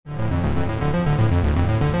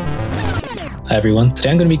Hi everyone,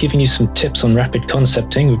 today I'm going to be giving you some tips on rapid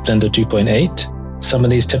concepting with Blender 2.8. Some of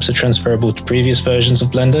these tips are transferable to previous versions of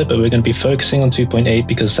Blender, but we're going to be focusing on 2.8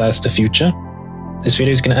 because that's the future. This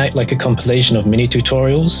video is going to act like a compilation of mini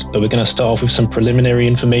tutorials, but we're going to start off with some preliminary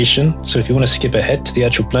information, so if you want to skip ahead to the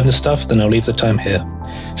actual Blender stuff, then I'll leave the time here.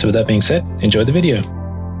 So with that being said, enjoy the video.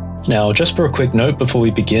 Now, just for a quick note before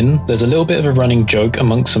we begin, there's a little bit of a running joke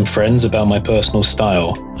amongst some friends about my personal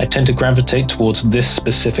style. I tend to gravitate towards this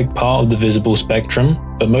specific part of the visible spectrum,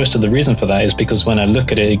 but most of the reason for that is because when I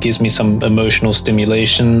look at it, it gives me some emotional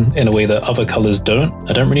stimulation in a way that other colors don't.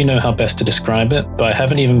 I don't really know how best to describe it, but I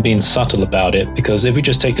haven't even been subtle about it, because if we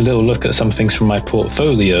just take a little look at some things from my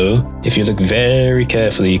portfolio, if you look very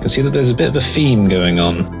carefully, you can see that there's a bit of a theme going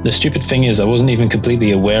on. The stupid thing is I wasn't even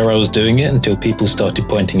completely aware I was doing it until people started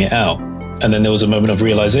pointing it out. And then there was a moment of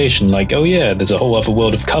realization, like, oh yeah, there's a whole other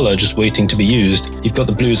world of color just waiting to be used. You've got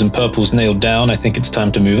the blues and purples nailed down, I think it's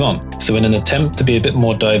time to move on. So in an attempt to be a bit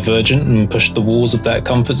more divergent and push the walls of that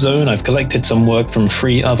comfort zone, I've collected some work from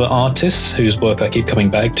 3 other artists whose work I keep coming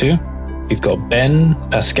back to. We've got Ben,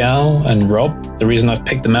 Pascal, and Rob. The reason I've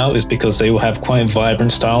picked them out is because they all have quite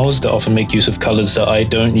vibrant styles that often make use of colors that I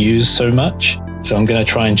don't use so much. So I'm going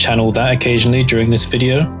to try and channel that occasionally during this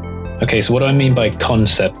video. Okay, so what do I mean by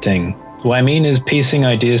concepting? What I mean is piecing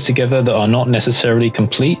ideas together that are not necessarily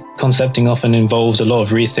complete. Concepting often involves a lot of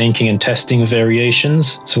rethinking and testing of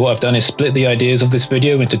variations, so what I've done is split the ideas of this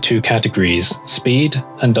video into 2 categories, speed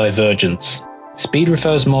and divergence. Speed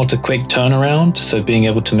refers more to quick turnaround, so being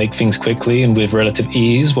able to make things quickly and with relative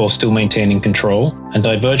ease while still maintaining control, and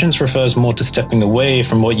divergence refers more to stepping away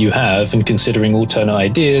from what you have and considering alternate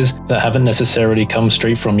ideas that haven't necessarily come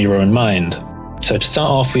straight from your own mind. So to start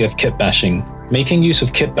off, we have kit bashing. Making use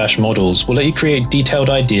of kit bash models will let you create detailed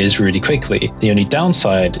ideas really quickly. The only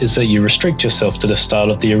downside is that you restrict yourself to the style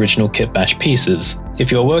of the original kit bash pieces.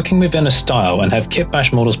 If you're working within a style and have kit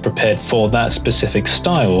bash models prepared for that specific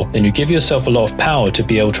style, then you give yourself a lot of power to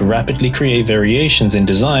be able to rapidly create variations in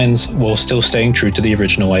designs while still staying true to the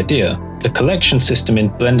original idea. The collection system in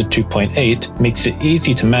Blender 2.8 makes it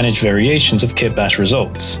easy to manage variations of kit bash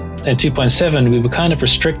results. In 2.7, we were kind of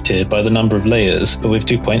restricted by the number of layers, but with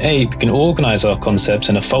 2.8, we can organize our concepts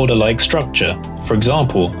in a folder-like structure. For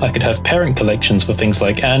example, I could have parent collections for things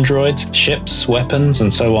like androids, ships, weapons,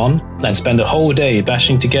 and so on, and spend a whole day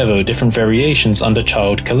bashing together different variations under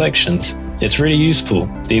child collections. It's really useful.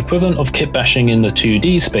 The equivalent of kit bashing in the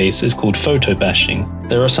 2D space is called photo bashing.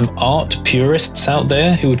 There are some art purists out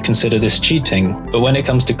there who would consider this cheating, but when it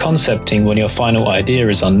comes to concepting when your final idea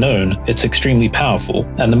is unknown, it's extremely powerful,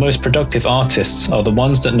 and the most productive artists are the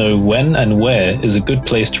ones that know when and where is a good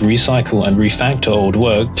place to recycle and refactor old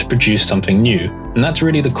work to produce something new. And that's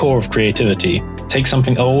really the core of creativity. Take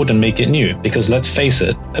something old and make it new, because let's face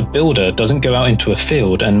it, a builder doesn't go out into a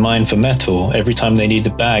field and mine for metal every time they need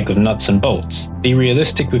a bag of nuts and bolts. Be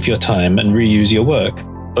realistic with your time and reuse your work.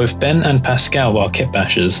 Both Ben and Pascal are kit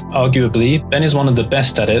bashers. Arguably, Ben is one of the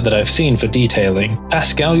best at it that I've seen for detailing.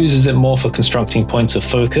 Pascal uses it more for constructing points of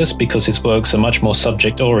focus because his works are much more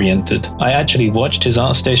subject-oriented. I actually watched his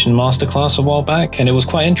ArtStation masterclass a while back, and it was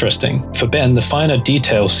quite interesting. For Ben, the finer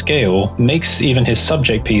detail scale makes even his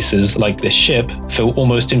subject pieces, like this ship, feel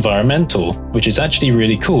almost environmental, which is actually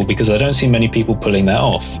really cool because I don't see many people pulling that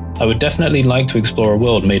off. I would definitely like to explore a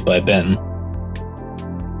world made by Ben.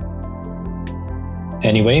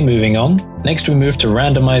 Anyway, moving on. Next we move to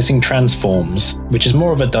Randomizing Transforms, which is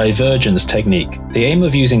more of a divergence technique. The aim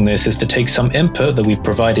of using this is to take some input that we've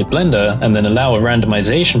provided Blender and then allow a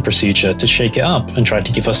randomization procedure to shake it up and try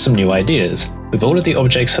to give us some new ideas. With all of the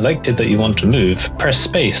objects selected that you want to move, press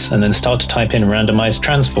space and then start to type in Randomized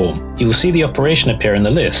Transform. You will see the operation appear in the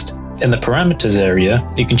list. In the parameters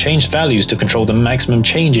area, you can change values to control the maximum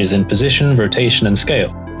changes in position, rotation, and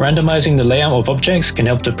scale. Randomizing the layout of objects can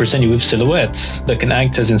help to present you with silhouettes that can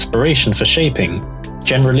act as inspiration for shaping.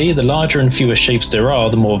 Generally, the larger and fewer shapes there are,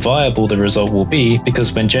 the more viable the result will be,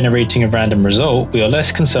 because when generating a random result, we are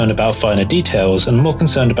less concerned about finer details and more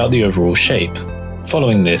concerned about the overall shape.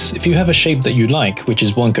 Following this, if you have a shape that you like, which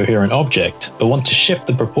is one coherent object, but want to shift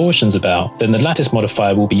the proportions about, then the Lattice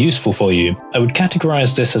Modifier will be useful for you. I would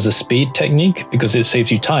categorize this as a speed technique because it saves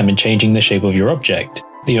you time in changing the shape of your object.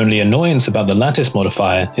 The only annoyance about the Lattice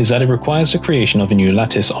Modifier is that it requires the creation of a new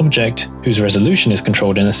lattice object, whose resolution is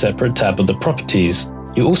controlled in a separate tab of the properties.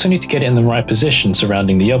 You also need to get it in the right position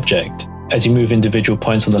surrounding the object. As you move individual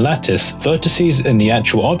points on the lattice, vertices in the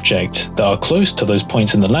actual object that are close to those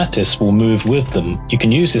points in the lattice will move with them. You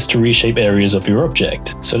can use this to reshape areas of your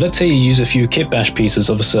object. So let's say you use a few kitbash pieces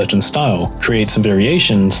of a certain style, create some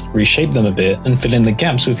variations, reshape them a bit, and fill in the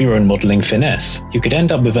gaps with your own modeling finesse. You could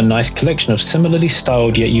end up with a nice collection of similarly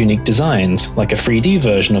styled yet unique designs, like a 3D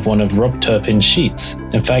version of one of Rob Turpin's sheets.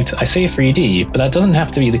 In fact, I say 3D, but that doesn't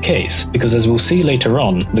have to be the case, because as we'll see later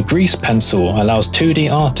on, the grease pencil allows 2D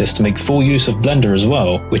artists to make full use of Blender as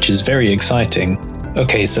well, which is very exciting.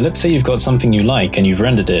 Okay, so let's say you've got something you like and you've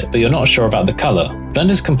rendered it, but you're not sure about the color.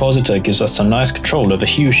 Blender's compositor gives us some nice control over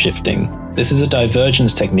hue shifting. This is a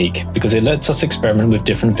divergence technique because it lets us experiment with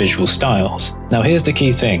different visual styles. Now here's the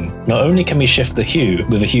key thing, not only can we shift the hue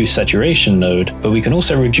with a hue saturation node, but we can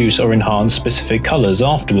also reduce or enhance specific colors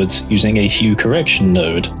afterwards using a hue correction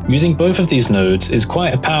node. Using both of these nodes is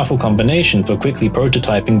quite a powerful combination for quickly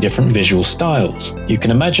prototyping different visual styles. You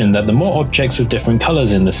can imagine that the more objects with different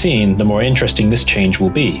colors in the scene, the more interesting this change will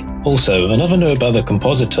be. Also, another note about the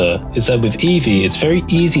compositor is that with Eevee it's very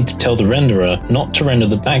easy to tell the renderer not to render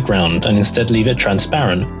the background and instead leave it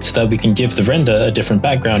transparent, so that we can give the render a different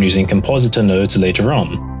background using compositor nodes later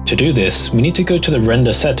on. To do this, we need to go to the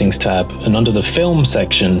Render Settings tab and under the Film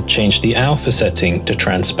section change the Alpha setting to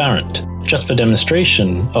Transparent. Just for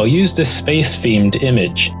demonstration, I'll use this space-themed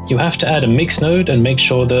image. You have to add a mix node and make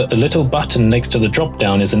sure that the little button next to the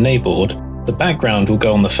drop-down is enabled. The background will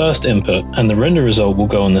go on the first input and the render result will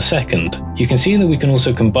go on the second. You can see that we can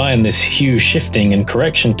also combine this hue shifting and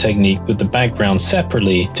correction technique with the background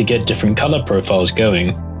separately to get different color profiles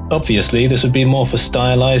going. Obviously, this would be more for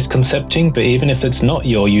stylized concepting, but even if it's not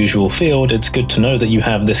your usual field, it's good to know that you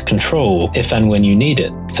have this control if and when you need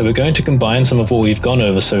it. So we're going to combine some of what we've gone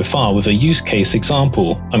over so far with a use case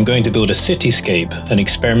example. I'm going to build a cityscape and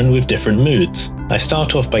experiment with different moods. I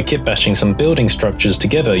start off by kitbashing some building structures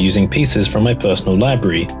together using pieces from my personal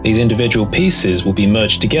library. These individual pieces will be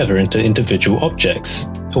merged together into individual objects,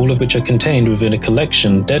 all of which are contained within a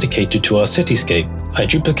collection dedicated to our cityscape. I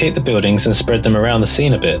duplicate the buildings and spread them around the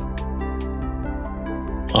scene a bit.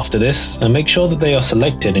 After this, I make sure that they are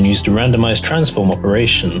selected and use the Randomizing Transform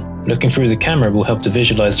operation. Looking through the camera will help to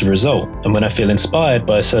visualize the result, and when I feel inspired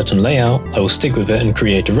by a certain layout, I will stick with it and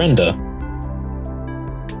create a render.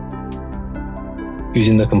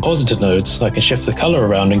 Using the compositor nodes, I can shift the color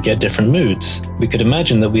around and get different moods. We could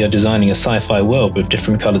imagine that we are designing a sci-fi world with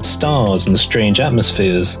different colored stars and strange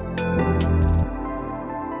atmospheres.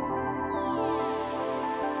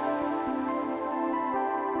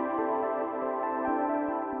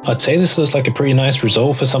 I'd say this looks like a pretty nice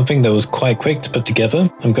result for something that was quite quick to put together.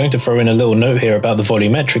 I'm going to throw in a little note here about the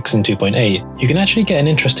volumetrics in 2.8. You can actually get an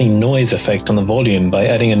interesting noise effect on the volume by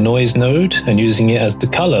adding a noise node and using it as the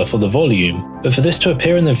color for the volume. But for this to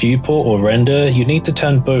appear in the viewport or render, you need to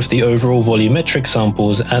turn both the overall volumetric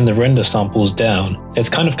samples and the render samples down. It's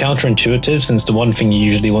kind of counterintuitive since the one thing you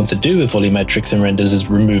usually want to do with volumetrics in renders is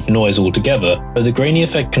remove noise altogether, but the grainy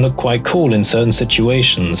effect can look quite cool in certain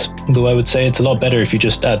situations, though I would say it's a lot better if you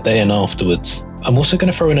just add that in afterwards. I'm also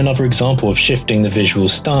going to throw in another example of shifting the visual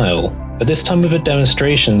style, but this time with a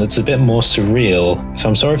demonstration that's a bit more surreal, so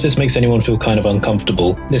I'm sorry if this makes anyone feel kind of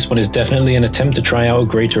uncomfortable. This one is definitely an attempt to try out a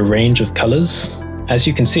greater range of colors. As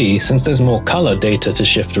you can see, since there's more color data to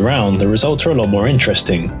shift around, the results are a lot more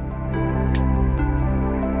interesting.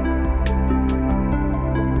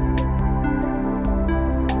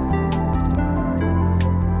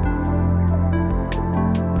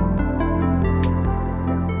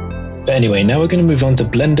 But anyway, now we're going to move on to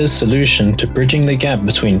Blender's solution to bridging the gap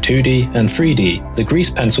between 2D and 3D. The grease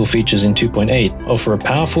pencil features in 2.8 offer a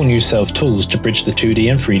powerful new set of tools to bridge the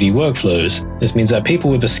 2D and 3D workflows. This means that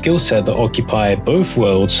people with a skill set that occupy both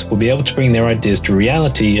worlds will be able to bring their ideas to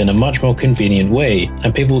reality in a much more convenient way,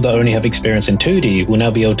 and people that only have experience in 2D will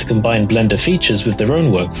now be able to combine Blender features with their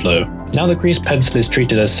own workflow. Now the grease pencil is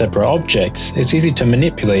treated as separate objects, it's easy to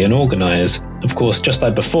manipulate and organize. Of course, just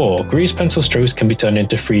like before, grease pencil strokes can be turned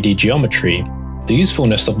into 3D geometry. The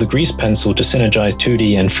usefulness of the grease pencil to synergize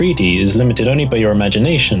 2D and 3D is limited only by your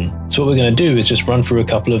imagination, so what we're going to do is just run through a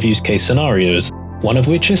couple of use case scenarios, one of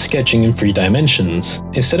which is sketching in 3 dimensions.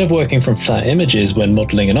 Instead of working from flat images when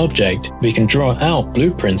modeling an object, we can draw out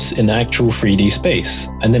blueprints in actual 3D space,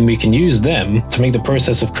 and then we can use them to make the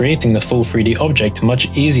process of creating the full 3D object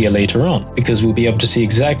much easier later on, because we'll be able to see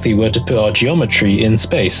exactly where to put our geometry in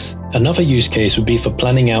space. Another use case would be for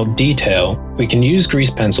planning out detail. We can use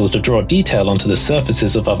grease pencil to draw detail onto the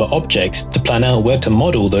surfaces of other objects to plan out where to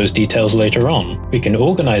model those details later on. We can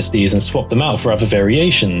organize these and swap them out for other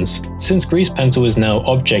variations. Since grease pencil is now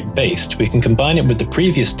object-based, we can combine it with the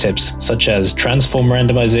previous tips such as transform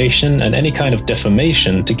randomization and any kind of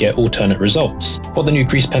deformation to get alternate results. What the new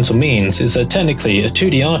grease pencil means is that technically a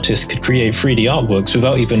 2D artist could create 3D artworks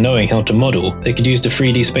without even knowing how to model. They could use the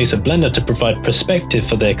 3D space of Blender to provide perspective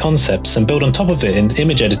for their concepts and build on top of it in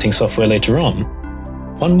image editing software later on.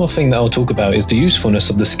 One more thing that I'll talk about is the usefulness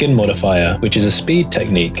of the Skin Modifier, which is a speed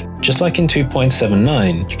technique. Just like in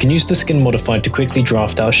 2.79, you can use the Skin Modifier to quickly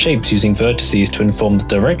draft out shapes using vertices to inform the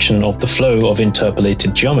direction of the flow of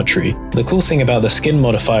interpolated geometry. The cool thing about the Skin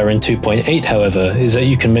Modifier in 2.8, however, is that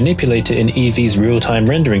you can manipulate it in Eevee's real-time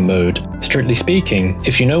rendering mode. Strictly speaking,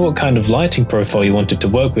 if you know what kind of lighting profile you wanted to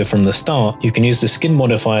work with from the start, you can use the Skin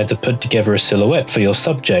Modifier to put together a silhouette for your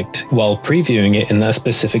subject, while previewing it in that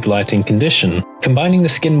specific lighting condition. Combining the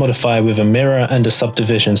Skin Modifier with a mirror and a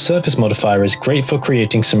subdivision surface modifier is great for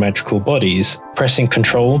creating symmetrical bodies. Pressing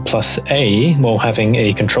Ctrl+A while having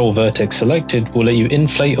a control vertex selected will let you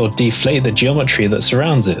inflate or deflate the geometry that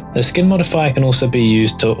surrounds it. The Skin Modifier can also be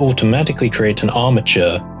used to automatically create an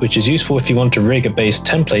armature, which is useful if you want to rig a base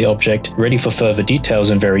template object ready for further details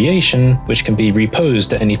and variation, which can be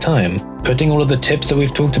reposed at any time. Putting all of the tips that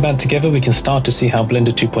we've talked about together, we can start to see how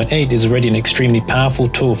Blender 2.8 is already an extremely powerful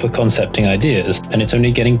tool for concepting ideas, and it's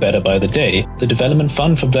only getting better by the day. The development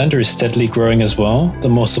fund for Blender is steadily growing as well. The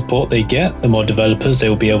more support they get, the more developers they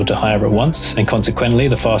will be able to hire at once, and consequently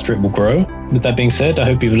the faster it will grow. With that being said, I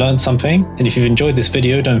hope you've learned something, and if you've enjoyed this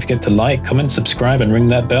video, don't forget to like, comment, subscribe, and ring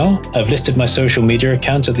that bell. I've listed my social media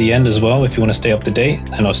accounts at the end as well if you want to stay up to date,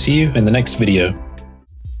 and I'll see you in the next video.